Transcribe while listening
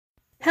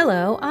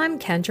Hello, I'm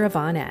Kendra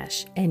Von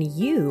Esch, and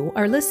you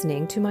are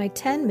listening to my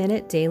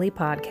 10-minute daily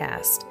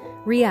podcast,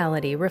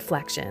 Reality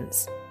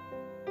Reflections.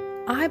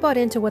 I bought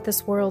into what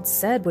this world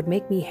said would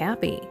make me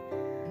happy.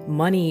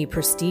 Money,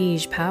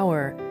 prestige,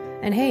 power.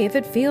 And hey, if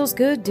it feels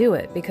good, do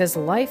it, because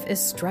life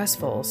is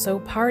stressful, so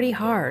party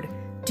hard.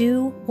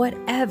 Do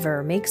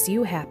whatever makes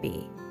you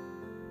happy.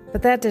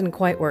 But that didn't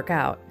quite work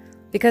out,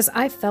 because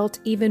I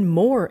felt even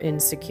more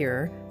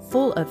insecure,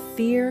 full of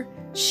fear,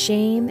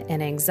 shame,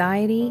 and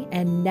anxiety,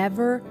 and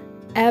never,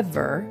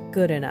 ever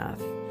good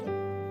enough.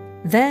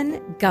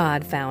 Then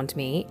God found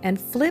me and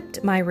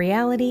flipped my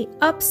reality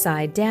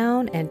upside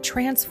down and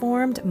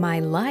transformed my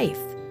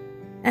life.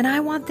 And I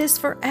want this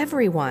for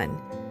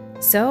everyone.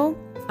 So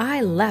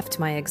I left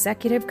my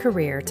executive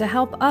career to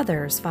help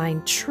others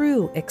find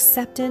true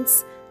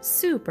acceptance,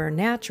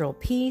 supernatural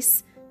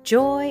peace,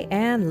 joy,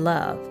 and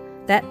love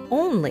that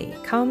only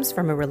comes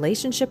from a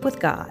relationship with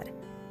God.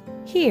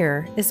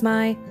 Here is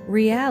my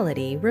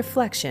reality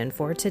reflection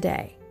for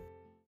today.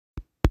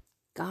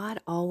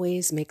 God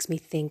always makes me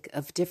think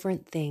of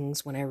different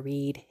things when I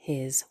read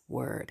His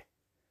Word.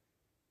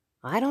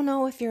 I don't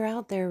know if you're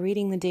out there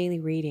reading the daily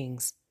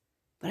readings,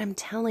 but I'm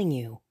telling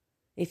you,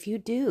 if you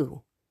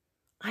do,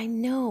 I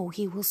know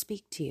He will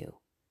speak to you.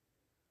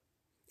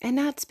 And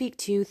not speak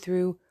to you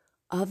through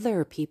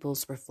other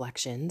people's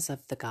reflections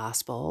of the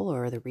gospel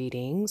or the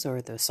readings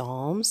or the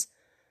Psalms,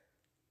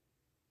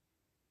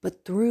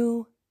 but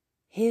through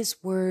His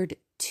Word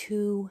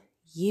to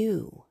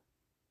you.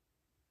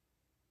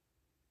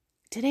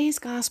 Today's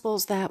gospel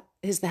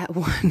is that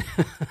one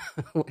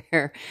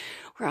where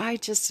I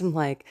just am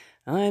like,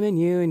 I'm in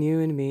you and you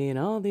and me and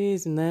all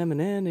these and them and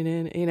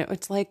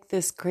it's like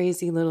this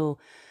crazy little,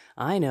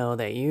 I know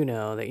that you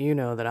know that you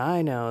know that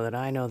I know that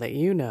I know that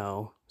you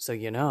know, so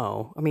you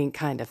know,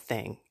 kind of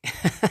thing.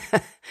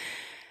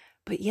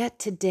 But yet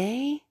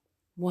today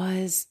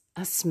was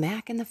a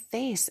smack in the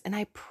face, and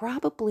I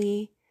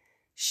probably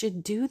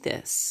should do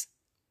this.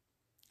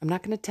 I'm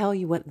not going to tell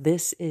you what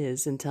this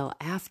is until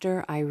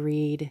after I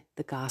read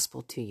the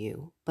gospel to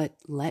you, but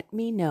let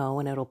me know,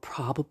 and it'll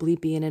probably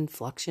be an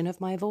inflection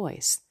of my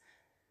voice.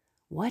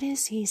 What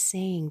is He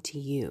saying to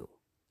you?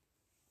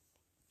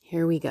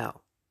 Here we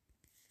go.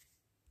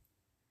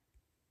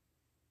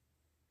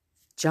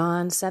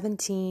 John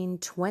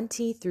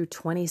 17:20 through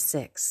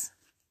 26.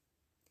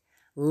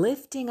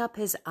 Lifting up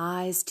His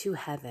eyes to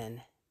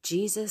heaven,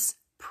 Jesus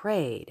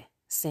prayed,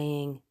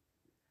 saying,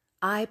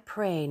 I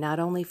pray not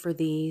only for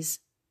these,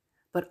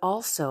 but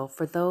also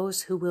for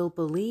those who will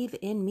believe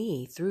in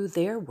me through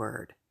their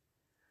word,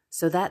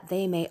 so that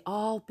they may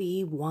all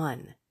be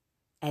one,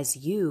 as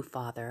you,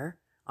 Father,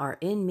 are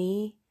in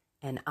me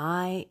and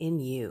I in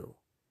you,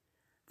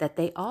 that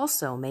they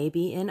also may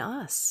be in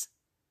us,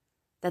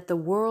 that the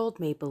world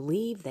may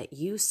believe that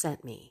you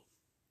sent me.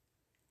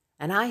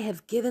 And I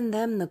have given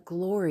them the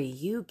glory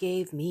you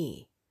gave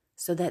me,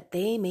 so that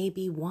they may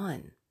be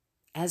one,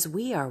 as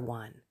we are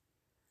one,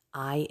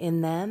 I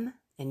in them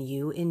and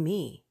you in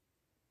me,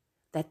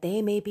 that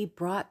they may be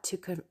brought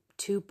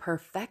to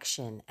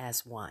perfection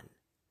as one,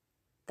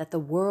 that the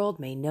world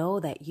may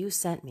know that you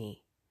sent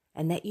me,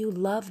 and that you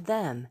loved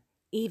them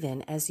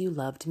even as you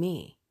loved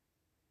me.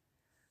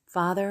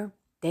 Father,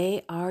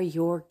 they are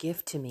your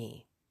gift to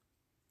me.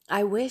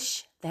 I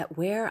wish that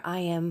where I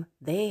am,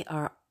 they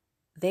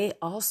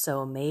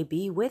also may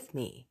be with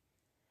me,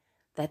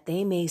 that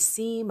they may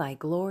see my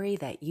glory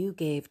that you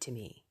gave to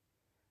me,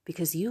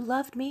 because you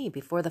loved me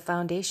before the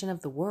foundation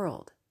of the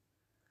world.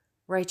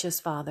 Righteous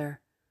Father,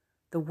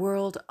 the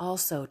world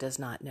also does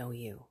not know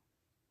you,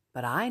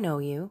 but I know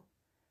you,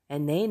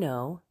 and they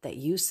know that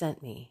you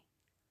sent me.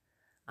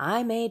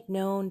 I made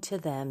known to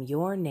them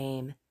your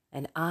name,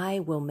 and I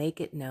will make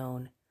it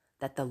known,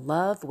 that the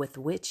love with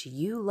which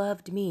you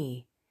loved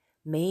me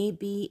may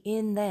be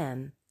in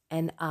them,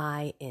 and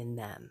I in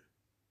them.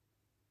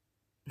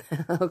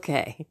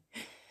 Okay,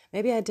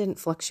 maybe I didn't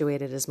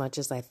fluctuate it as much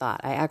as I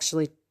thought. I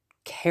actually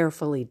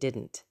carefully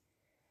didn't.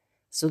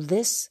 So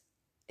this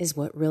is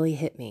what really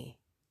hit me.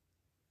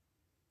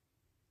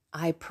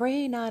 I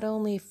pray not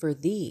only for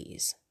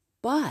these,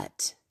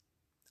 but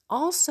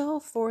also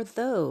for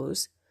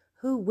those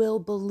who will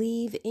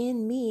believe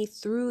in me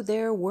through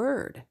their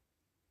word.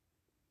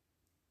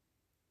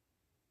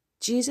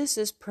 Jesus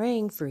is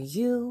praying for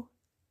you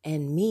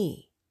and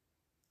me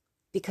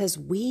because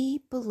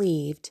we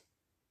believed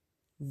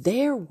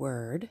their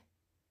word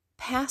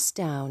passed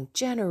down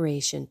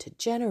generation to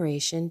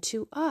generation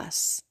to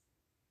us.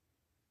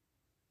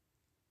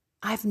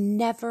 I've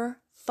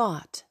never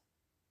thought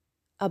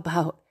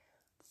about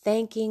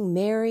thanking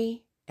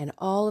Mary and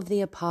all of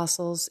the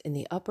apostles in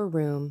the upper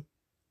room,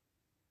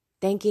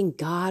 thanking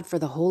God for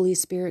the Holy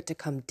Spirit to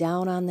come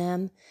down on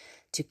them,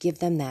 to give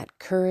them that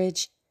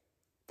courage,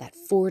 that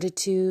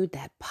fortitude,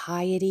 that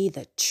piety,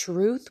 the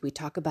truth. We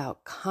talk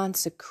about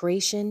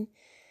consecration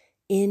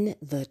in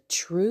the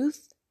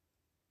truth,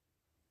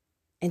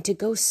 and to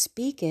go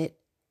speak it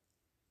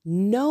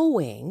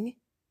knowing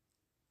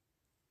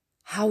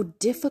how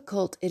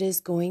difficult it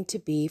is going to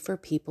be for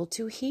people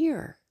to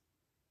hear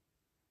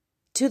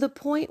to the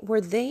point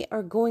where they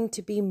are going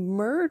to be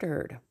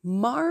murdered,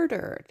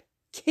 martyred,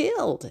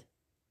 killed,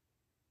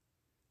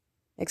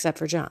 except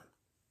for John.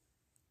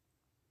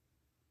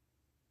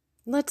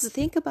 Let's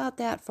think about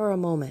that for a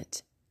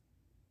moment.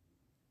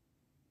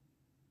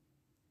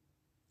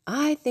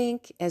 I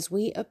think as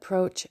we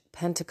approach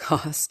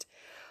Pentecost,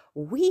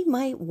 we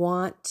might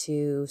want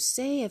to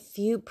say a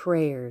few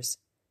prayers,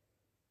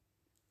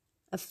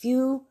 a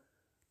few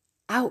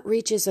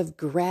outreaches of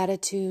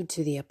gratitude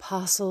to the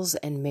apostles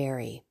and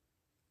Mary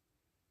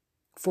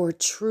for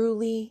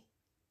truly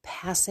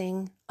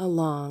passing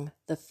along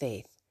the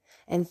faith.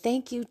 And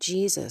thank you,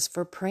 Jesus,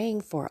 for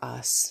praying for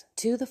us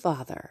to the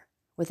Father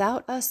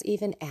without us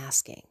even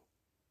asking,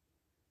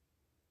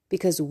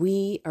 because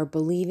we are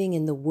believing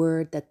in the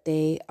word that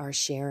they are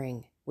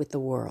sharing with the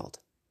world,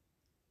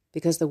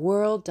 because the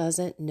world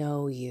doesn't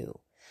know you.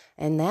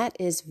 And that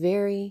is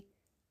very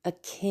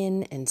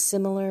akin and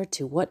similar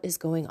to what is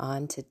going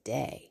on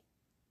today.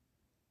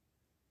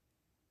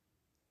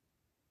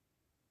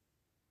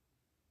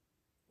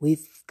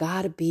 We've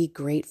got to be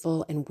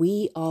grateful, and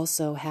we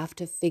also have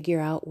to figure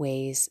out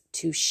ways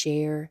to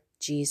share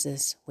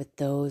Jesus with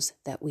those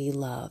that we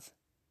love.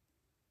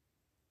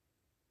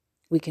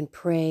 We can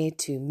pray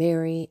to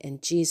Mary and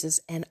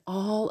Jesus and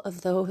all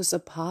of those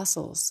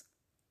apostles.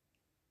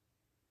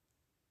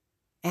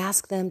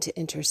 Ask them to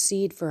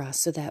intercede for us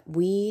so that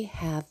we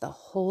have the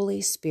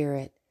Holy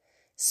Spirit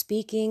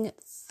speaking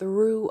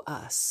through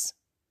us.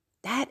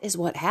 That is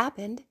what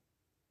happened.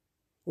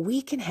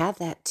 We can have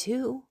that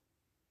too.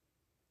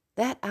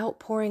 That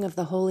outpouring of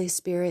the Holy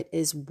Spirit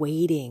is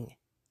waiting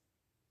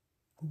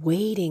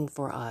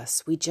for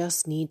us. We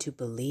just need to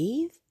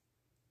believe.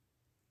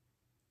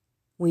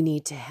 We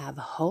need to have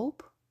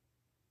hope.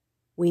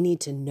 We need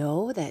to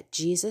know that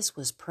Jesus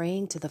was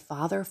praying to the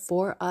Father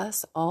for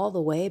us all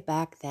the way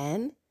back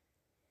then,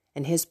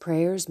 and his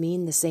prayers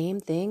mean the same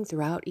thing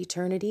throughout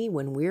eternity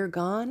when we're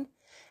gone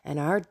and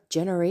our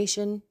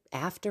generation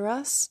after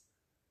us.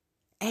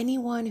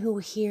 Anyone who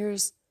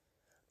hears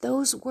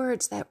those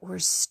words that were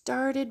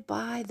started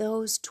by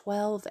those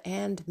 12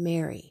 and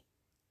Mary,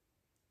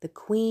 the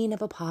Queen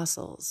of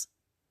Apostles,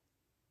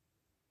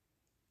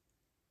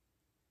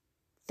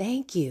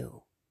 thank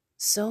you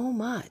so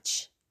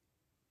much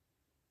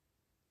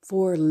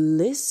for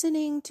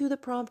listening to the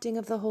prompting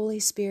of the Holy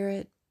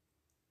Spirit,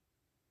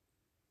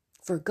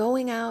 for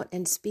going out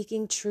and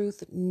speaking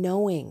truth,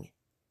 knowing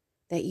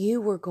that you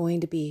were going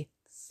to be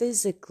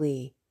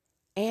physically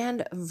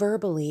and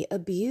verbally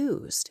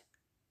abused,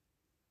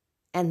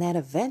 and that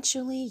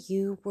eventually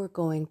you were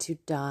going to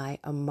die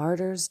a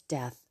martyr's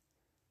death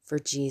for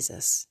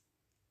Jesus,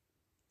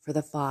 for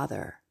the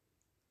Father,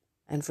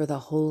 and for the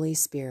Holy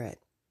Spirit.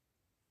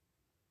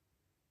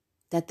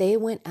 That they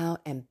went out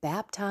and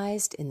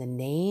baptized in the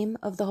name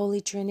of the Holy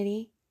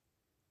Trinity,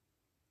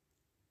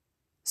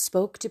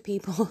 spoke to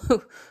people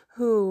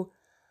who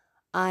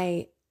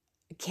I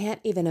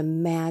can't even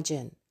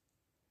imagine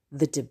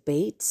the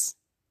debates,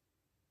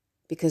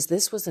 because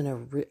this was in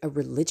a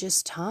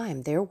religious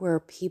time. There were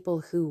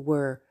people who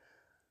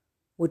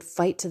would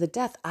fight to the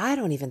death. I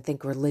don't even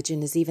think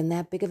religion is even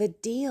that big of a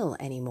deal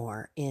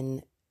anymore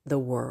in the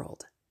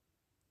world.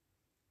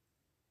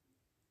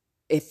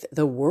 If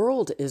the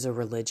world is a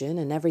religion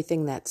and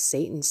everything that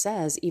Satan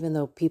says, even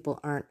though people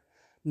aren't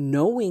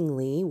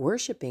knowingly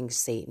worshiping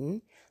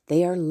Satan,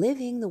 they are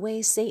living the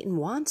way Satan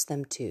wants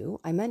them to.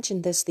 I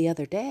mentioned this the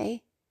other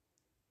day.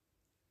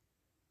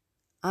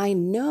 I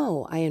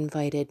know I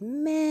invited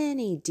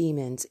many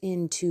demons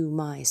into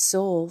my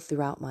soul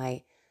throughout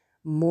my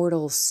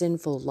mortal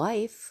sinful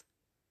life,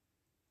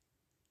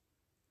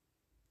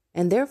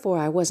 and therefore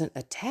I wasn't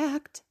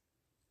attacked.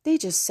 They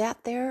just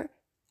sat there.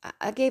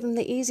 I gave them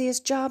the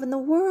easiest job in the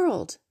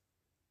world.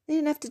 They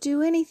didn't have to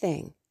do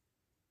anything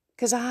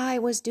because I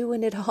was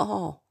doing it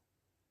all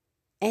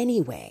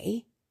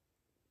anyway,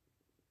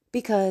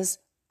 because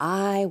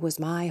I was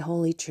my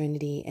Holy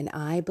Trinity and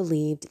I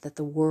believed that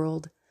the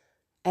world,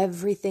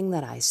 everything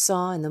that I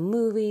saw in the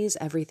movies,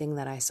 everything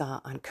that I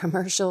saw on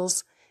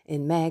commercials,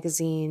 in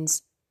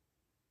magazines,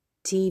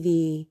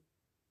 TV,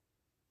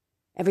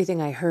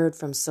 everything I heard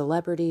from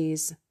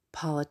celebrities,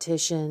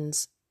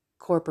 politicians,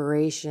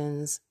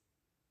 corporations,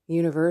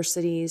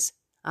 universities,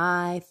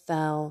 I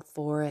fell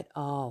for it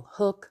all,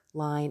 hook,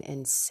 line,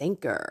 and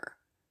sinker.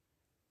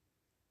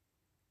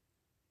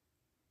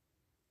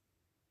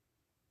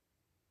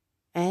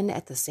 And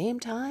at the same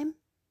time,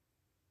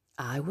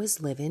 I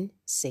was living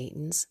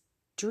Satan's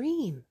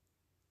dream.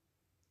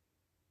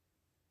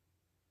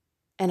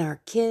 And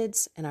our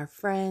kids and our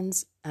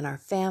friends and our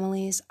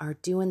families are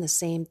doing the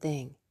same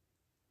thing.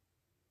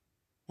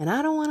 And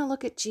I don't want to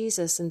look at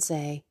Jesus and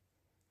say,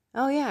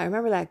 oh yeah, I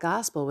remember that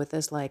gospel with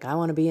this, like, I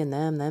want to be in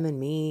them and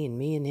me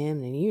and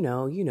him, and you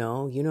know. You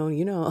know?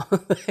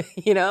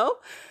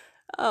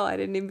 Oh, I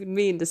didn't even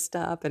mean to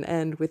stop and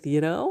end with,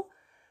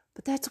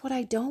 But that's what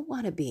I don't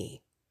want to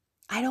be.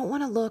 I don't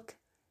want to look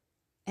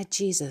at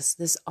Jesus,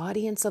 this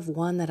audience of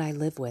one that I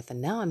live with,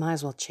 and now I might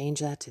as well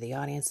change that to the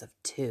audience of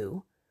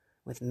two,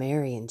 with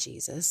Mary and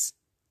Jesus.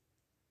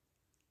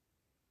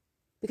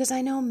 Because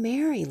I know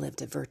Mary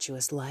lived a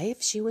virtuous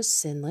life. She was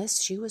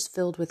sinless. She was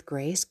filled with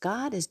grace.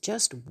 God is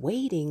just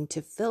waiting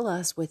to fill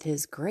us with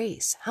his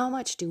grace. How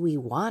much do we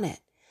want it?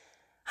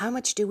 How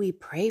much do we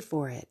pray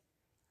for it?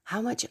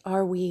 How much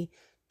are we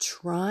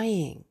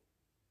trying?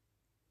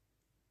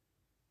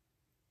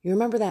 You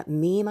remember that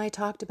meme I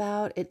talked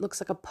about? It looks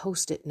like a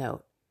Post-it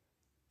note.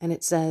 And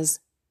it says,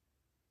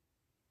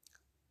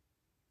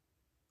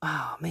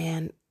 oh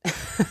man,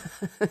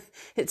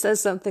 it says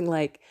something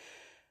like,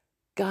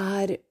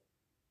 God,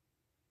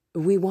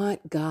 we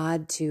want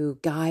God to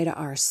guide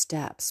our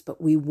steps,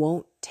 but we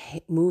won't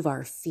move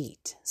our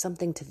feet.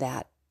 Something to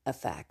that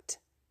effect.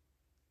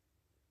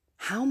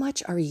 How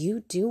much are you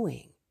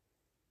doing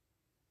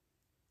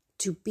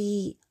to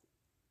be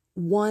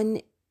one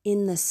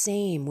in the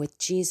same with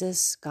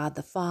Jesus, God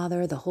the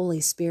Father, the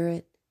Holy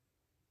Spirit?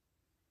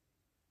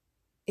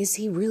 Is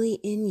he really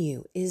in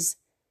you? Is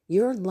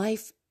your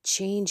life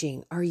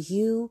changing? Are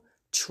you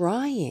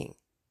trying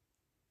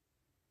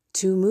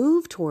to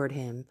move toward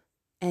him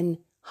and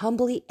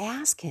humbly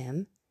ask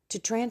him to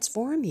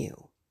transform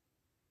you?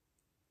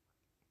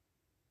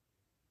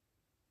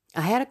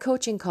 I had a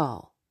coaching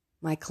call.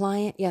 My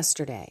client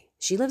yesterday.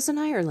 She lives in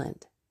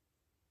Ireland.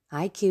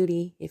 Hi,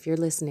 cutie, if you're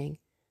listening.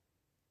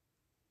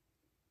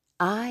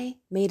 I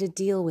made a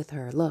deal with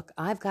her. Look,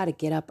 I've got to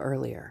get up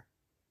earlier.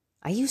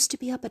 I used to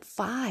be up at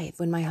 5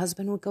 when my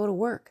husband would go to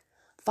work.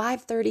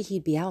 5:30,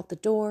 he'd be out the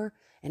door,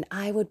 and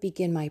I would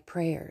begin my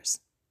prayers.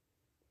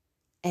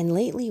 And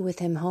lately with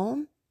him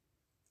home,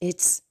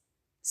 it's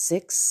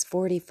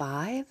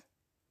 6:45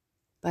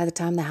 by the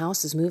time the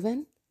house is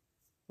moving.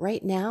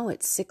 Right now,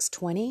 it's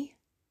 6:20.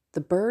 The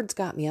birds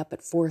got me up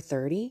at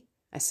 4:30.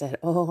 I said,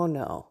 oh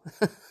no,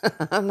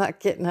 I'm not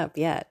getting up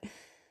yet.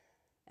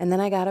 And then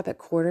I got up at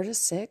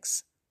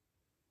 5:45,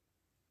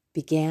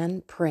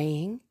 began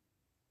praying,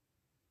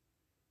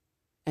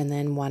 and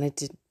then wanted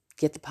to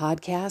get the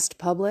podcast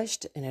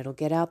published, and it'll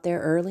get out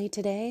there early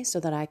today so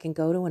that I can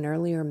go to an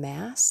earlier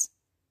mass.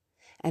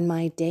 And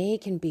my day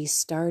can be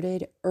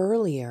started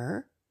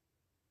earlier,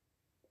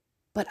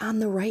 but on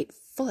the right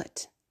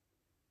foot.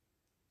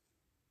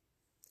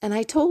 And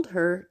I told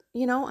her,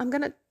 you know, I'm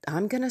going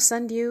to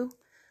send you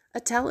a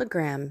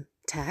Telegram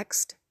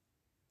text,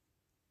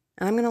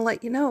 and I'm going to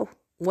let you know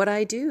what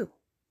I do.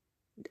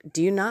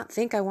 Do you not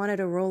think I wanted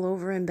to roll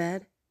over in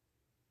bed?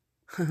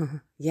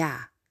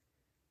 Yeah,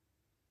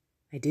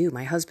 I do.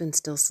 My husband's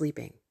still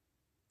sleeping.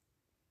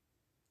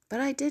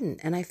 But I didn't,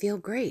 and I feel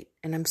great,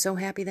 and I'm so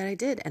happy that I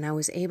did. And I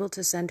was able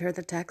to send her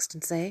the text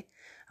and say,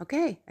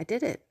 okay, I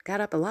did it.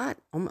 Got up a lot,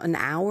 an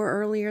hour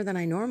earlier than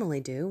I normally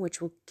do, which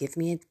will give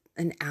me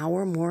an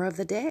hour more of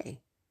the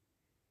day.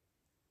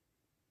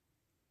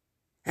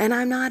 And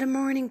I'm not a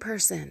morning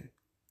person.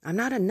 I'm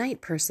not a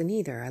night person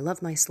either. I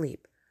love my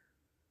sleep.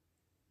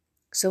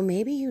 So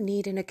maybe you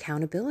need an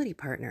accountability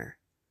partner.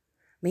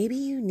 Maybe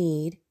you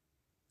need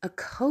a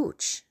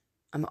coach.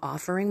 I'm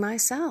offering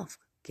myself.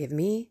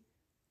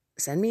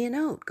 Send me a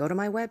note. Go to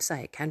my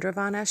website,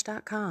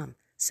 KendraVonEsch.com.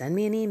 Send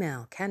me an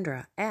email,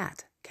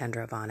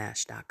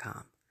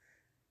 Kendra@KendraVonEsch.com.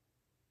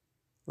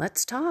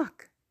 Let's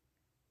talk.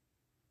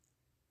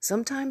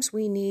 Sometimes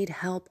we need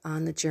help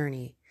on the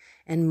journey.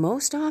 And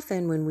most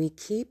often when we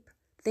keep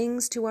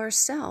things to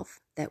ourselves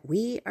that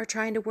we are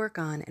trying to work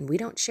on and we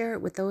don't share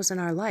it with those in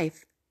our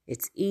life,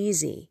 it's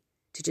easy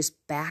to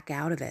just back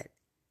out of it.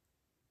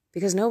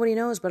 Because nobody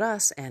knows but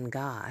us and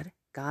God.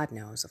 God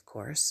knows, of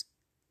course.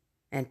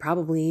 And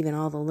probably even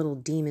all the little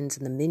demons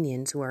and the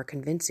minions who are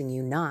convincing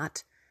you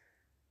not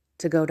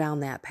to go down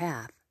that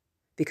path.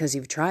 Because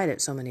you've tried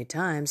it so many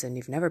times and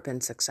you've never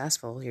been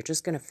successful. You're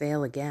just going to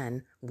fail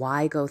again.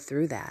 Why go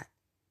through that?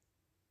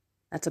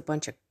 That's a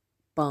bunch of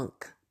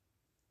bunk.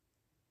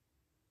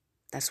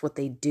 That's what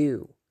they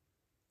do.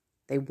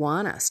 They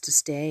want us to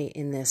stay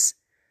in this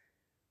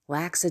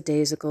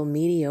lackadaisical,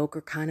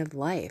 mediocre kind of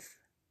life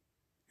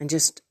and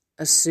just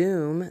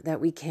assume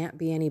that we can't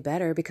be any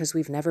better because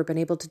we've never been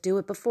able to do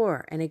it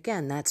before. And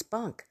again, that's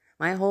bunk.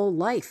 My whole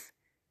life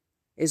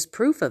is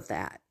proof of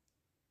that.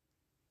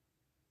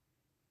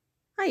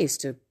 I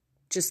used to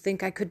just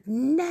think I could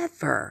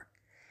never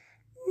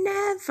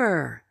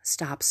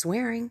stop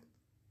swearing.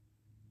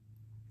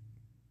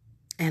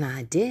 And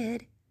I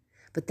did.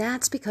 But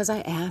that's because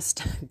I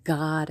asked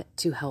God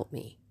to help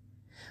me.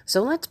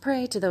 So let's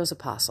pray to those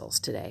apostles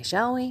today,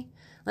 shall we?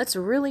 Let's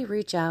really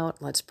reach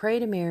out. Let's pray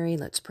to Mary.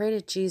 Let's pray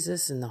to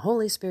Jesus and the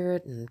Holy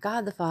Spirit and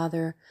God the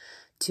Father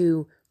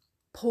to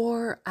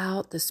pour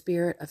out the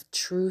Spirit of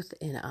truth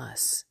in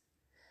us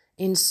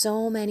in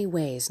so many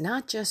ways,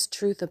 not just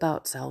truth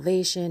about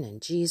salvation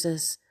and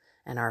Jesus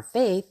and our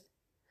faith,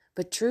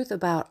 but truth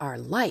about our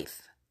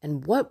life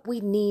and what we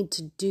need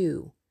to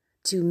do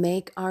to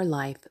make our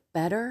life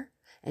better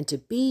and to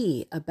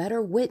be a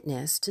better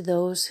witness to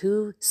those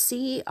who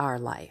see our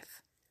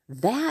life.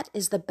 That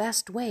is the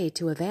best way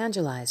to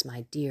evangelize,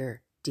 my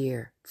dear,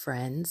 dear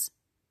friends.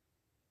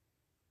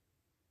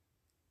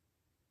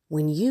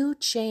 When you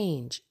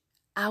change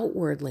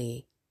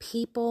outwardly,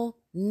 people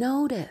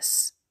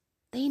notice.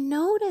 They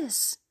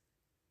notice.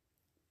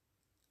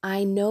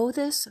 I know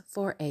this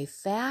for a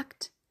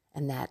fact,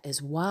 and that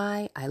is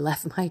why I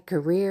left my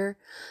career,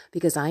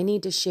 because I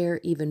need to share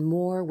even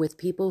more with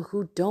people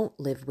who don't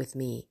live with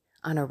me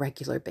on a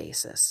regular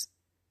basis.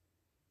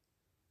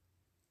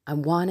 I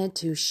wanted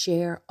to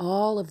share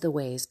all of the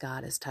ways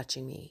God is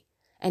touching me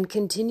and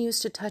continues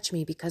to touch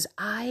me because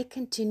I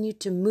continue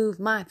to move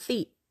my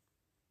feet.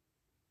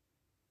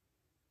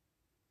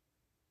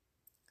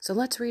 So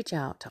let's reach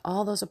out to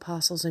all those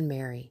apostles and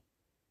Mary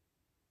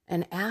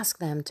and ask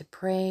them to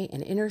pray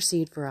and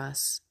intercede for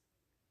us.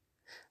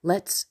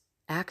 Let's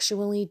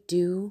actually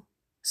do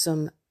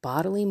some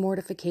bodily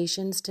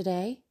mortifications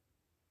today.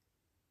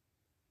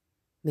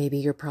 Maybe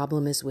your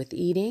problem is with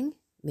eating.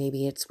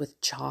 Maybe it's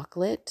with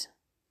chocolate.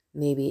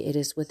 Maybe it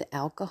is with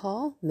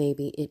alcohol.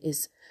 Maybe it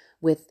is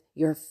with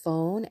your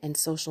phone and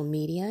social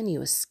media, and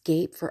you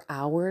escape for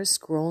hours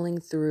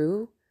scrolling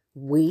through,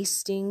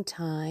 wasting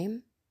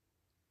time.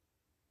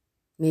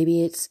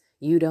 Maybe it's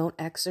you don't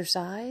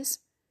exercise.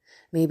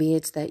 Maybe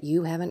it's that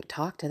you haven't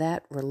talked to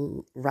that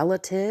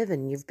relative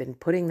and you've been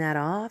putting that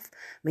off.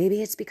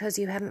 Maybe it's because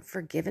you haven't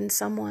forgiven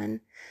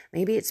someone.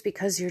 Maybe it's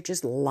because you're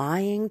just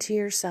lying to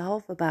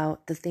yourself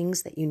about the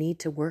things that you need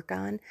to work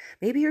on.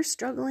 Maybe you're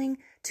struggling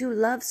to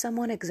love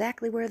someone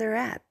exactly where they're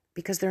at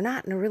because they're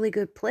not in a really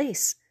good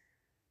place,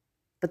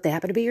 but they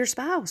happen to be your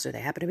spouse, or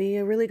they happen to be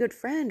a really good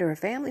friend or a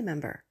family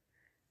member.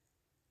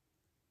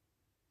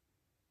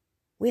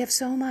 We have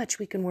so much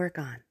we can work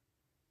on.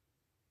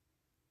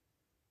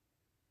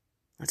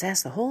 Let's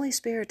ask the Holy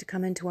Spirit to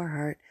come into our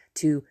heart,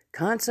 to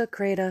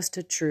consecrate us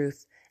to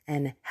truth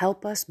and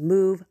help us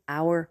move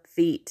our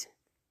feet.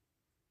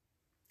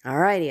 All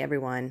righty,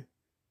 everyone.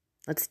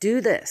 Let's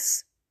do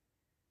this.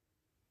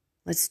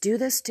 Let's do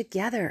this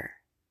together.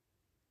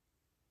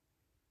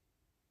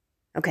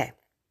 Okay.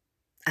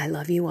 I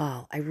love you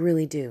all. I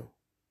really do.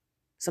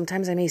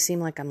 Sometimes I may seem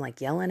like I'm like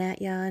yelling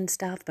at you and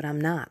stuff, but I'm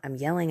not. I'm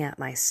yelling at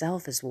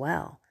myself as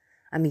well.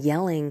 I'm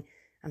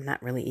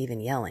not really even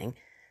yelling.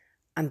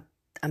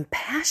 I'm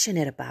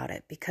passionate about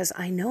it because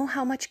I know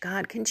how much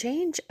God can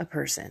change a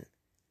person.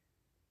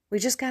 We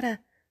just got to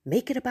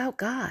make it about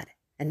God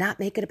and not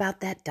make it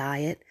about that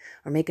diet,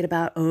 or make it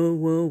about, oh,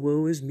 well,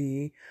 woe is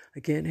me.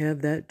 I can't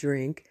have that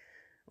drink,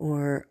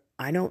 or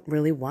I don't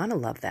really want to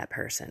love that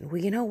person.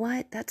 Well, you know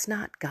what? That's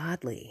not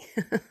godly.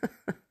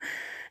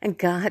 And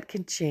God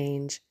can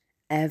change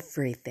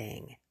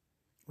everything.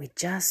 We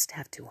just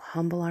have to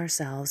humble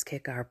ourselves,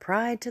 kick our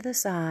pride to the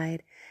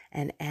side,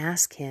 and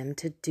ask Him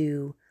to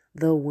do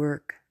the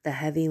work, the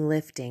heavy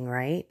lifting,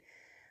 right?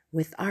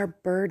 With our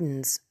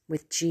burdens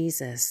with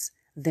Jesus,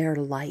 they're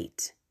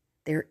light,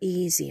 they're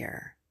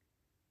easier.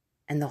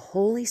 And the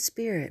Holy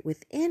Spirit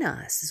within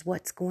us is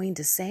what's going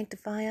to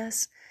sanctify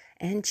us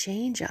and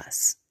change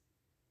us.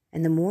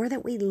 And the more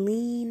that we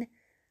lean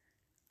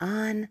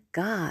on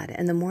God,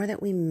 and the more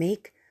that we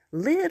make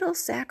little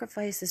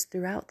sacrifices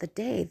throughout the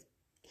day,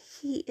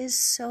 He is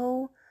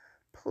so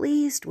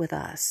pleased with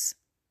us.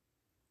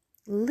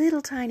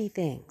 Little tiny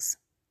things.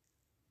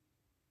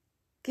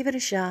 Give it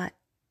a shot.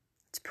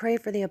 Let's pray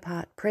to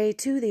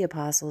the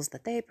apostles,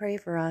 that they pray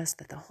for us,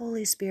 that the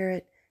Holy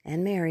Spirit,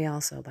 and Mary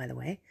also, by the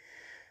way,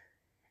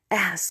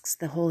 asks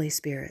the Holy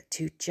Spirit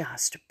to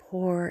just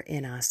pour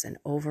in us and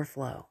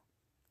overflow.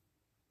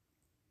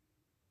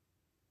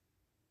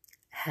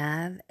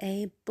 Have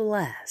a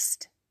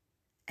blessed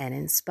and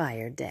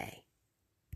inspired day.